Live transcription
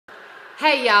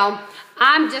Hey y'all,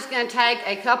 I'm just going to take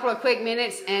a couple of quick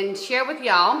minutes and share with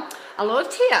y'all a little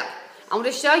tip. I want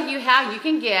to show you how you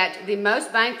can get the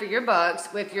most bang for your bucks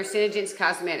with your Senegence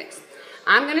cosmetics.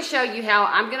 I'm going to show you how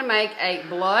I'm going to make a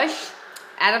blush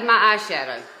out of my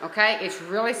eyeshadow, okay? It's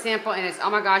really simple and it's,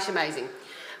 oh my gosh, amazing.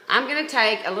 I'm going to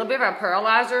take a little bit of a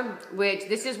pearlizer, which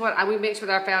this is what we mix with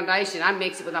our foundation. I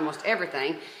mix it with almost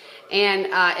everything. And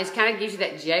it kind of gives you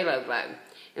that J-Lo glow. And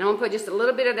I'm going to put just a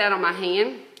little bit of that on my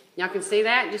hand. Y'all can see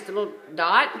that, just a little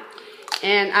dot.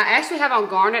 And I actually have on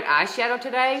garnet eyeshadow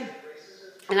today.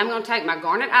 And I'm going to take my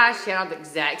garnet eyeshadow, the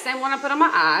exact same one I put on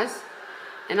my eyes.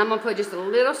 And I'm going to put just a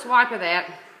little swipe of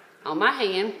that on my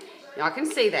hand. Y'all can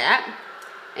see that.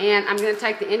 And I'm going to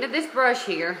take the end of this brush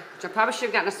here, which I probably should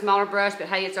have gotten a smaller brush, but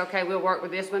hey, it's okay, we'll work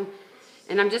with this one.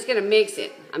 And I'm just going to mix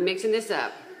it. I'm mixing this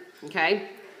up, okay?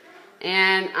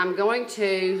 And I'm going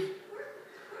to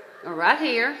go right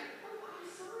here,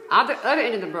 on the other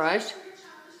end of the brush,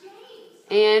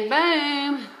 and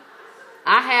boom,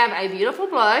 I have a beautiful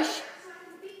blush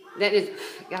that is,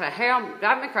 got a hair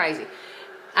driving me crazy.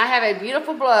 I have a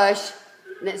beautiful blush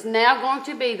that's now going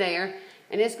to be there,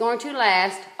 and it's going to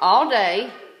last all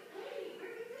day.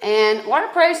 And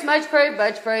waterproof, smudge-proof,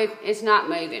 budge-proof, it's not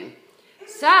moving.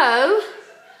 So,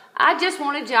 I just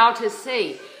wanted y'all to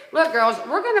see. Look, girls,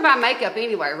 we're going to buy makeup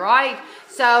anyway, right?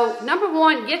 So, number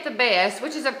one, get the best,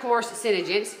 which is, of course,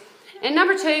 Senegence. And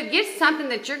number two, get something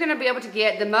that you're going to be able to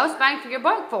get the most bang for your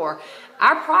buck for.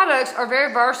 Our products are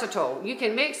very versatile. You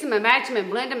can mix them and match them and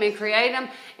blend them and create them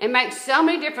and make so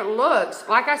many different looks.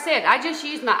 Like I said, I just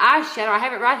used my eyeshadow. I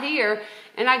have it right here.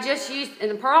 And I just used,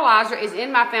 and the pearlizer is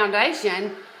in my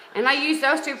foundation. And I used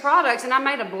those two products and I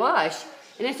made a blush.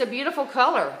 And it's a beautiful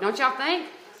color, don't y'all think?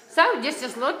 So, just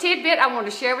this little tidbit I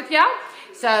wanted to share with y'all.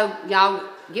 So, y'all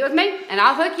get with me and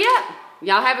I'll hook you up.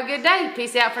 Y'all have a good day.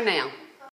 Peace out for now.